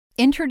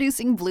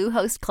Introducing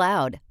Bluehost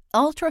Cloud,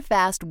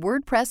 ultra-fast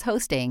WordPress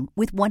hosting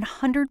with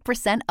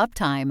 100%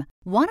 uptime.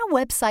 Want a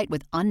website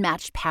with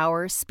unmatched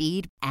power,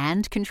 speed,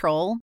 and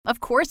control? Of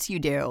course you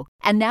do.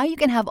 And now you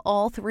can have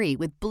all three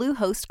with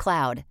Bluehost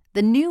Cloud,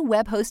 the new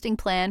web hosting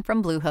plan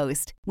from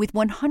Bluehost. With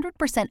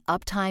 100%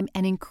 uptime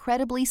and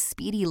incredibly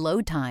speedy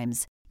load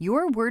times,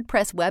 your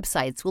WordPress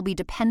websites will be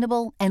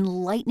dependable and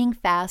lightning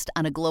fast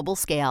on a global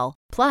scale.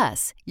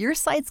 Plus, your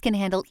sites can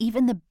handle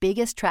even the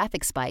biggest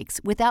traffic spikes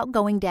without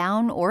going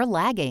down or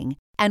lagging.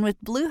 And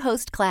with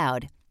Bluehost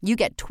Cloud, you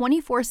get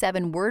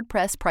 24/7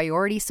 WordPress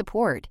priority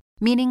support,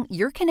 meaning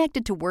you're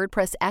connected to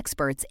WordPress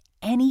experts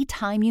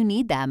anytime you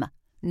need them.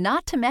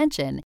 Not to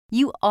mention,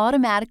 you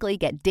automatically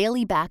get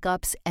daily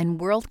backups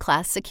and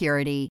world-class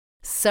security.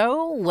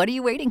 So, what are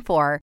you waiting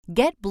for?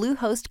 Get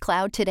Bluehost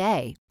Cloud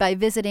today by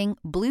visiting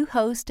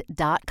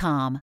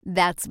Bluehost.com.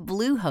 That's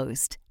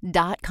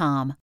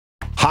Bluehost.com.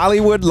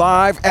 Hollywood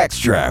Live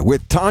Extra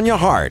with Tanya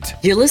Hart.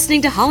 You're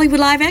listening to Hollywood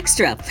Live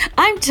Extra.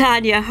 I'm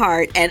Tanya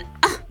Hart, and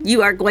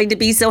you are going to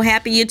be so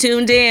happy you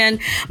tuned in.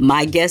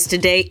 My guest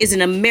today is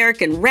an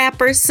American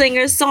rapper,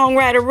 singer,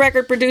 songwriter,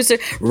 record producer,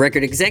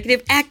 record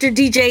executive, actor,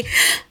 DJ,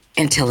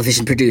 and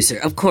television producer.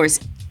 Of course,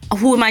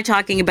 who am I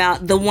talking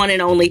about? The one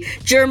and only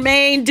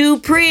Jermaine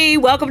Dupri.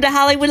 Welcome to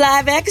Hollywood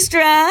Live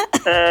Extra.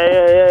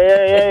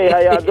 Hey, how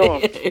y'all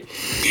doing?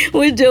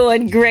 We're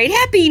doing great.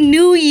 Happy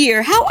New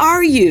Year. How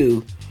are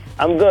you?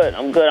 I'm good.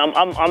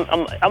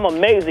 I'm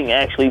amazing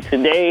actually.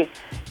 Today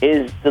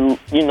is the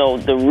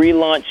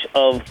relaunch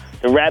of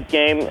the rap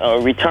game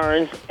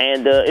returns,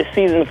 and it's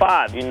season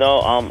 5.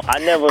 I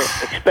never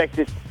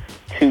expected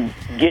to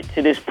get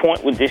to this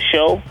point with this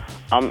show.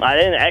 I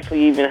didn't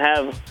actually even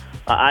have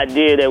an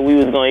idea that we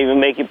was going to even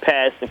make it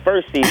past the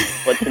first season,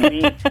 but to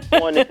be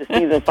on into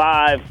season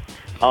 5,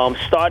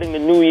 starting the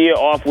new year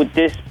off with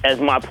this as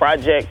my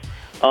project,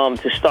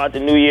 to start the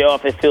new year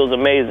off, it feels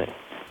amazing.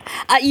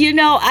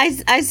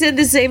 I said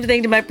the same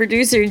thing to my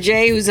producer,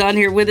 Jay, who's on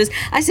here with us.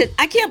 I said,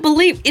 I can't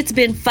believe it's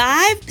been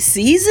 5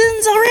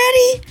 seasons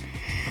already.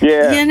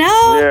 Yeah.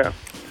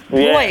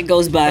 Yeah. Boy, it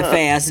goes by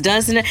fast,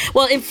 doesn't it?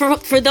 Well, and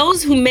for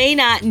those who may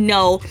not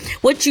know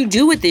what you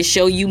do with this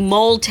show, you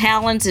mold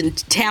talent and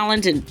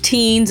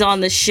teens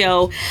on the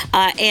show,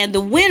 and the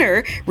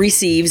winner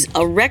receives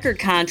a record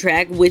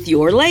contract with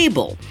your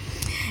label.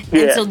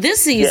 And so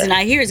this season,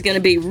 I hear, is going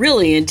to be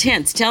really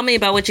intense. Tell me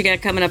about what you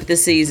got coming up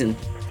this season.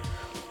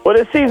 Well,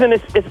 this season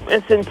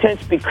it's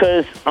intense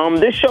because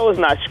this show is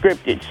not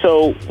scripted.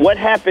 So what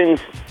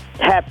happens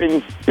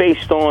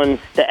based on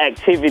the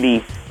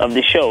activity of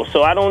the show.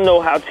 So I don't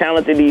know how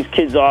talented these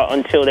kids are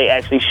until they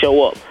actually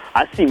show up.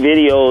 I see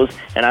videos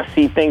and I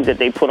see things that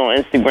they put on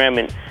Instagram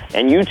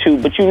and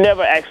YouTube, but you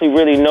never actually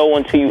really know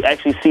until you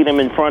actually see them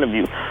in front of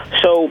you.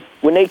 So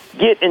when they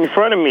get in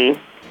front of me,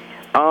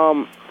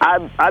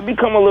 I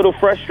become a little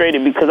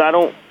frustrated because I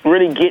don't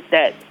really get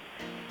that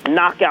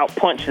knockout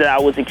punch that I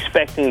was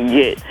expecting to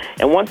get.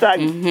 And once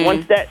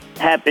that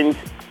happens,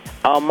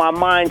 my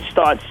mind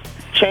starts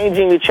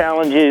changing the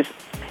challenges,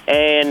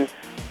 and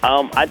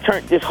I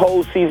turned this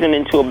whole season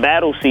into a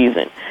battle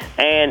season.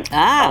 And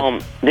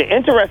the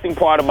interesting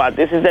part about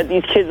this is that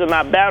these kids are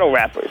not battle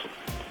rappers.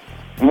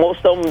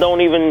 Most of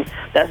them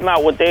that's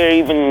not what they're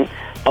even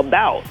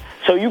about.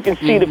 So you can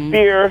see the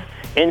fear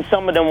in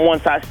some of them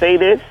once I say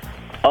this.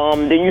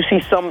 Then you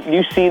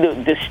see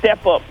the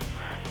step up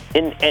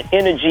in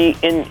energy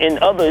in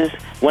others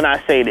when I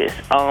say this.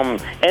 And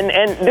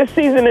this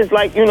season is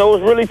like, it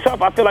was really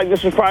tough. I feel like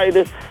this was probably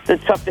the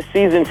toughest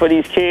season for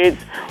these kids.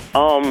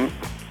 But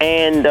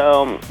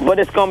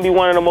it's going to be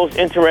one of the most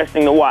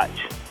interesting to watch.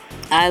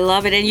 I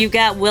love it. And you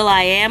got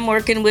will.i.am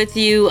working with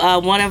you,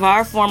 one of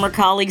our former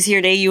colleagues here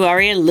at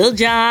AURA, Lil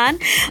Jon,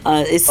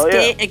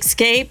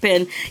 Escape,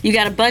 and you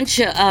got a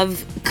bunch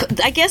of,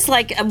 I guess,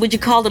 would you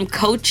call them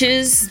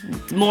coaches,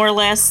 more or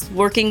less,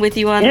 working with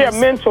you on this? Yeah,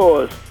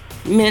 mentors.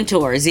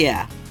 Mentors,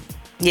 yeah.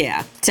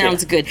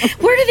 Sounds good.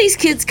 Where do these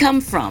kids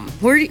come from?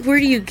 Where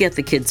do you get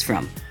the kids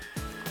from?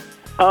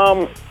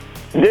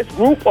 This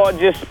group or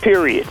just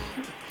period?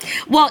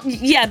 Well,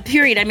 yeah,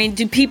 period. I mean,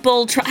 do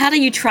people how do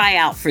you try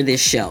out for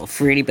this show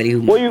for anybody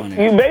who Well,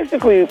 you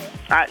basically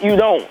you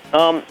don't.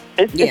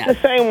 It's the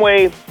same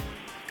way.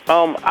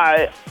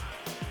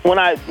 When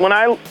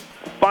I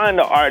find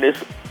an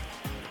artist,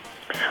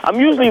 I'm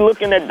usually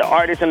looking at the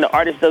artist, and the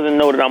artist doesn't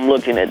know that I'm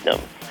looking at them,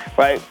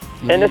 right?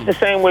 And it's the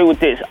same way with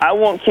this. I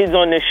want kids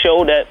on this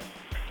show that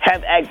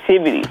have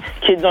activity.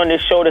 Kids on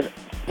this show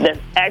that's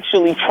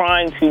actually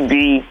trying to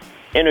be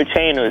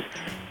entertainers.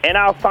 And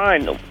I'll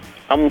find them.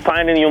 I'm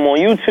finding them on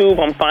YouTube.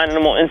 I'm finding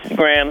them on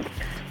Instagram.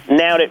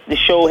 Now that the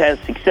show has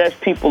success,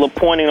 people are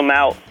pointing them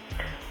out.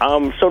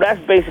 So that's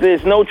basically,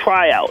 there's no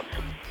tryouts.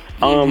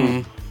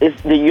 It's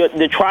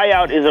the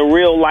tryout is a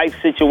real life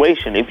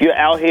situation. If you're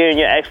out here and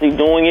you're actually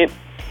doing it,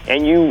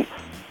 and you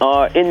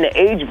are in the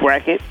age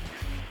bracket,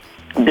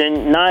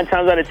 then 9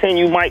 times out of 10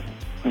 you might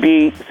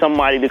be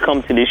somebody to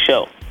come to this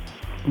show.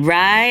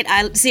 Right.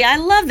 I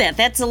love that.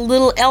 That's a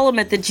little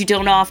element that you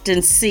don't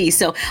often see.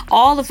 So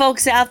all the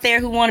folks out there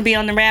who want to be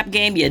on the rap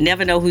game, you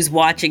never know who's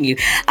watching you.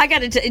 I got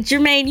to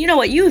Jermaine, you know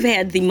what? You've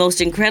had the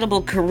most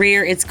incredible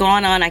career. It's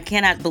gone on. I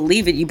cannot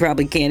believe it. You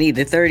probably can't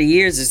either. 30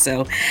 years or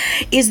so.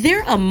 Is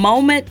there a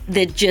moment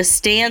that just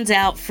stands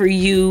out for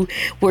you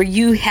where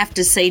you have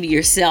to say to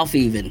yourself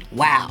even,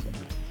 wow?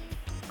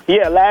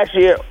 Yeah, last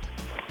year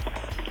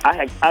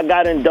I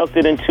got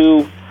inducted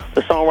into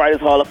the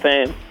Songwriters Hall of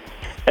Fame.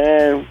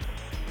 And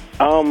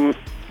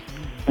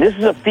this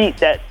is a feat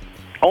that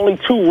only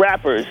two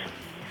rappers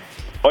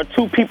or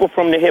two people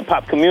from the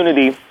hip-hop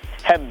community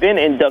have been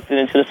inducted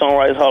into the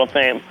Songwriters Hall of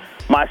Fame,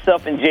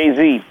 myself and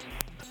Jay-Z.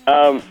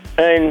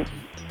 And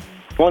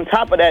on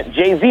top of that,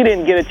 Jay-Z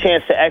didn't get a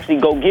chance to actually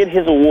go get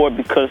his award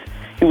because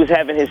he was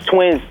having his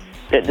twins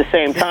at the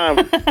same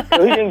time.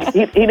 So he didn't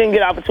get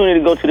an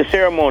opportunity to go to the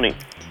ceremony.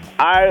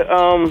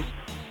 I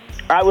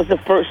was the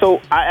first,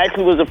 so I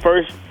actually was the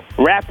first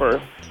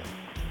rapper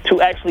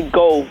to actually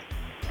go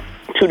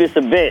to this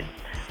event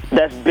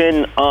that's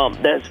been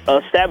that's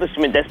an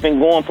establishment that's been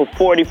going for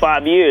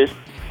 45 years.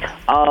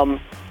 I'm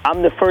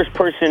the first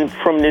person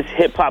from this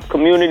hip hop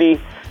community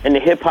and the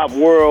hip hop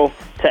world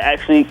to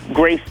actually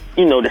grace,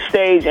 the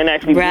stage and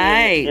actually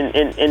be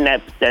in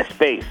that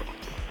space.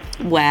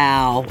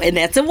 Wow, and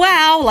that's a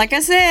wow. Like I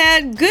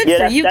said, good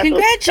for you.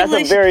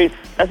 Congratulations.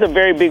 That's a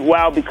very big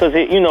wow because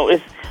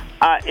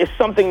it's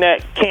something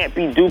that can't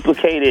be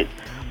duplicated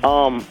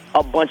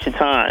a bunch of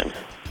times.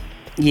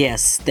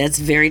 Yes, that's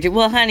very true.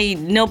 Well, honey,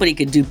 nobody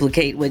could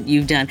duplicate what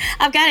you've done.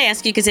 I've got to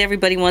ask you because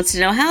everybody wants to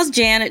know, how's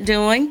Janet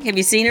doing? Have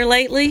you seen her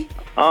lately?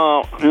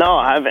 No,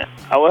 I haven't.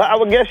 I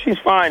would guess she's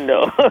fine,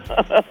 though.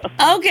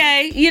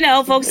 Okay,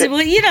 folks,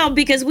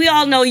 because we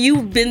all know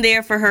you've been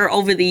there for her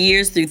over the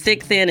years through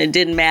thick, thin, it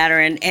didn't matter.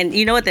 And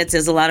you know what? That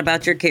says a lot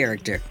about your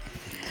character.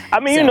 I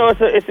mean,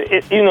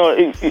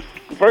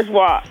 first of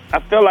all, I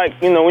feel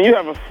like, when you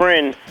have a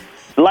friend,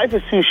 life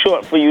is too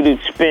short for you to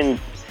spend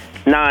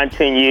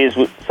 9-10 years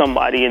with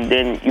somebody and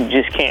then you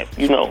just can't,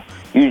 you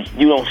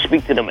don't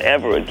speak to them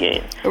ever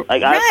again.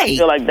 Like I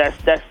feel like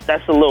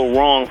that's a little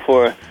wrong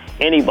for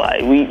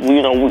anybody.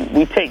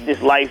 We take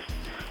this life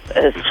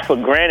as for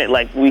granted,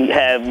 like we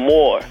have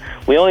more.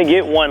 We only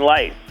get one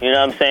life, you know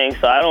what I'm saying?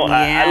 So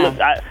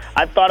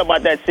I thought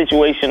about that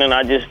situation and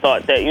I just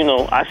thought that,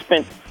 I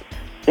spent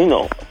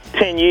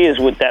 10 years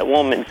with that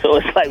woman. So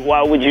it's like,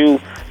 why would you,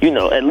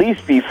 at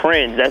least be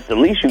friends? That's the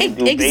least you can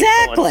do based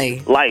on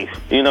life,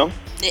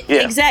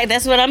 Yeah. Exactly.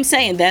 That's what I'm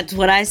saying. That's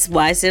why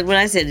I said what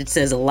I said. It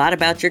says a lot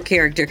about your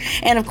character.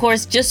 And of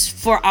course, just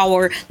for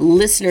our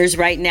listeners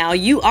right now,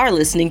 you are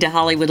listening to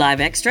Hollywood Live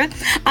Extra.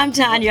 I'm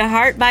Tanya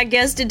Hart. My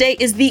guest today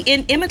is the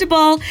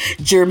inimitable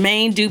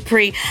Jermaine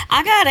Dupri.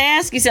 I got to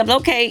ask you something.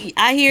 Okay,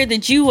 I hear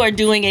that you are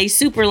doing a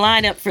super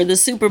lineup for the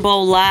Super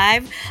Bowl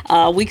Live,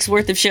 week's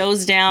worth of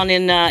shows down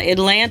in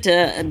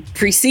Atlanta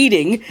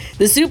preceding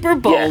the Super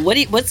Bowl.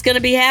 Yeah. What's going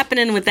to be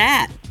happening with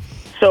that?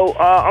 So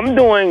I'm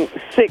doing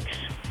 6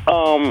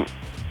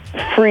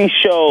 free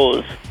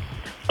shows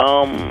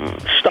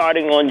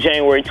starting on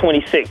January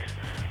 26th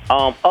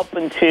up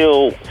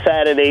until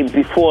Saturday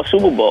before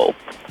Super Bowl.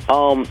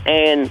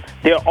 And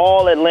they're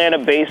all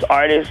Atlanta-based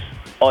artists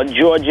or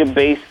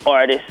Georgia-based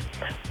artists,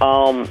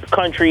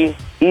 country,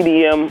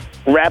 EDM,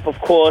 rap, of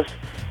course,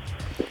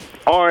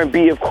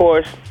 R&B, of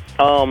course,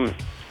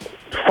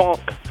 funk,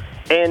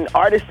 and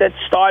artists that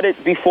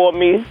started before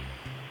me,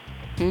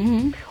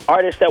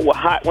 artists that were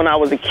hot when I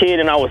was a kid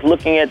and I was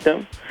looking at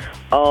them.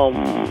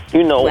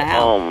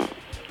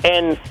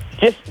 And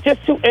just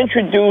to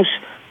introduce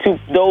to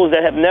those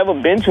that have never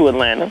been to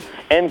Atlanta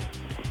and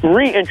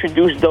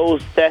reintroduce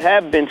those that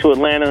have been to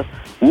Atlanta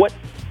what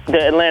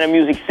the Atlanta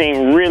music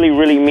scene really,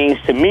 really means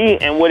to me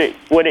and what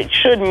it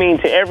should mean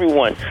to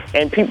everyone.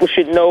 And people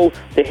should know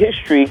the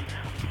history,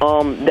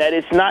 that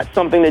it's not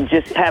something that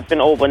just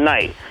happened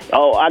overnight.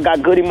 Oh, I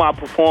got Goody Mob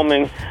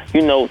performing,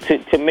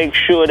 to make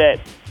sure that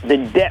the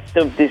depth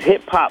of this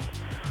hip-hop,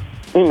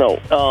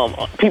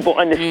 people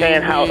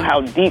understand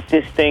how deep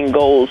this thing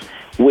goes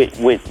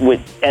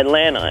with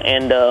Atlanta,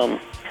 and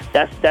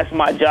that's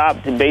my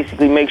job, to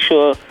basically make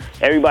sure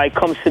everybody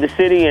comes to the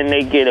city and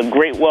they get a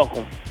great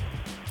welcome.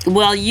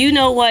 Well, you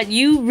know what?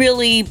 You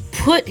really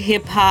put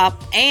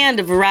hip-hop and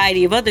a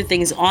variety of other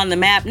things on the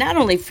map, not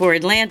only for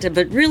Atlanta,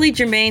 but really,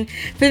 Jermaine,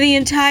 for the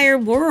entire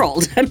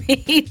world. I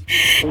mean,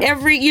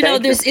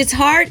 it's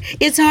hard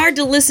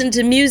to listen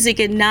to music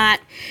and not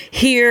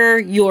hear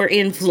your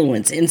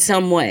influence in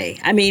some way.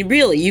 I mean,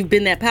 really, you've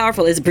been that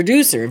powerful as a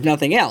producer, if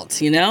nothing else,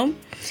 Well,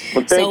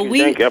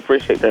 thank you. I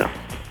appreciate that.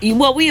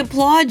 Well, we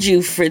applaud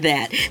you for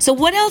that. So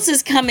what else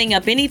is coming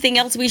up? Anything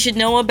else we should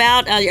know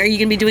about? Are you going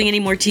to be doing any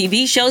more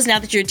TV shows now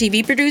that you're a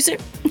TV producer?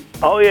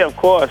 Oh, yeah, of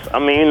course. I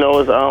mean,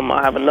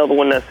 I have another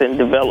one that's in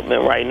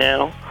development right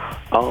now.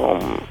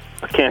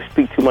 I can't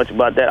speak too much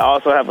about that. I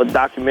also have a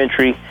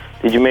documentary,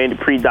 the Jermaine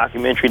Dupri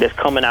documentary, that's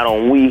coming out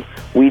on We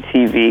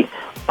TV.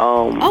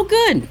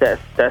 Good.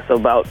 That's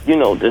about,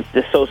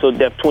 the So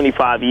Def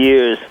 25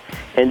 years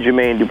in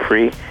Jermaine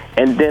Dupri.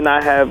 And then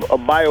I have a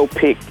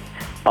biopic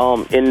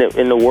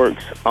in the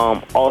works.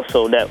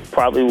 Also, that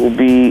probably will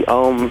be,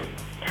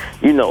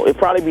 it'll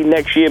probably be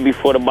next year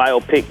before the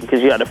biopic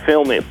because you got to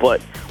film it.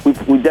 But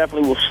we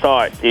definitely will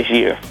start this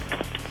year.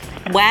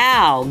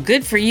 Wow,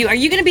 good for you. Are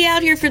you going to be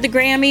out here for the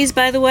Grammys,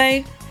 by the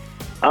way?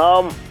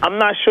 I'm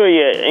not sure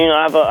yet.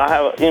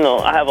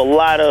 I have a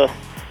lot of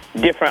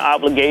different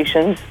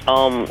obligations.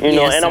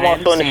 Yes, and I'm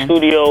also in the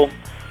studio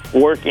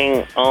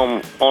working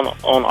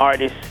on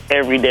artists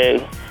every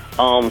day.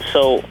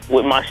 So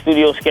with my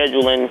studio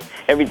schedule and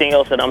everything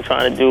else that I'm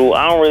trying to do,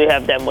 I don't really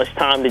have that much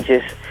time to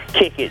just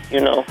kick it,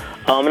 And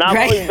I've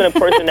always been a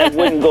person that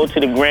wouldn't go to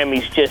the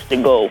Grammys just to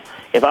go.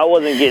 If I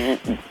wasn't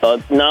getting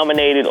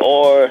nominated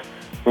or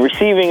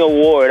receiving an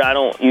award, I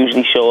don't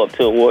usually show up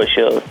to award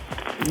shows.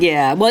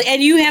 Yeah, well,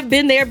 and you have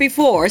been there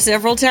before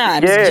several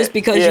times, just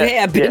because you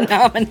have been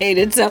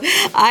nominated. So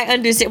I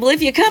understand. Well,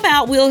 if you come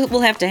out,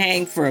 we'll have to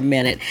hang for a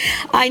minute.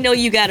 I know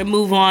you got to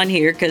move on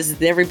here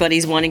because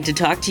everybody's wanting to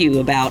talk to you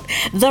about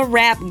The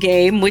Rap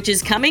Game, which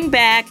is coming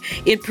back.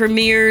 It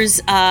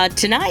premieres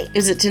tonight.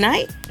 Is it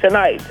tonight?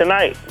 Tonight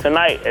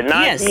at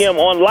 9 p.m.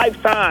 on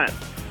Lifetime.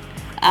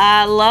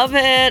 I love it.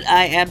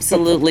 I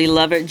absolutely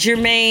love it.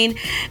 Jermaine,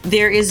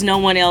 there is no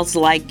one else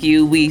like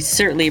you. We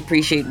certainly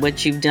appreciate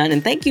what you've done,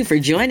 and thank you for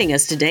joining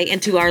us today.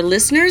 And to our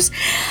listeners,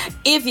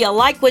 if you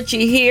like what you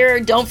hear,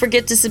 don't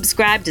forget to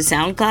subscribe to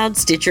SoundCloud,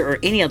 Stitcher, or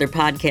any other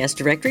podcast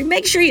directory.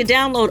 Make sure you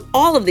download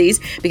all of these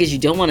because you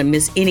don't want to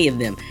miss any of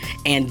them.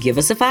 And give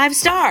us a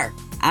 5-star.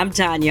 I'm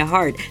Tanya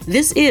Hart.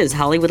 This is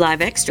Hollywood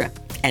Live Extra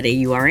at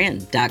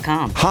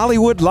AURN.com.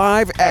 Hollywood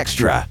Live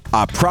Extra,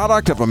 a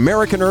product of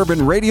American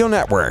Urban Radio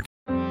Network.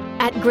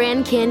 At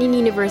Grand Canyon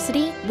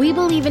University, we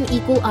believe in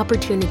equal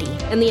opportunity,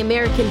 and the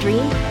American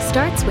dream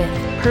starts with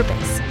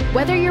purpose.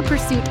 Whether your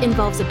pursuit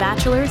involves a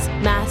bachelor's,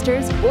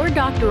 master's, or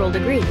doctoral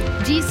degree,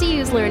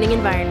 GCU's learning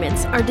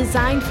environments are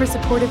designed for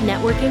supportive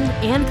networking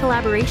and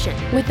collaboration.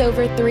 With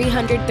over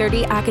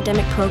 330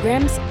 academic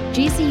programs,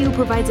 GCU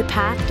provides a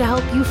path to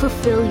help you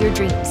fulfill your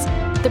dreams.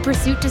 The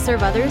pursuit to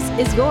serve others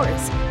is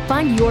yours.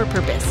 Find your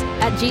purpose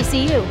at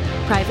GCU.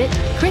 Private,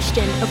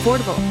 Christian,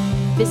 affordable.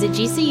 Visit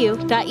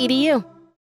gcu.edu.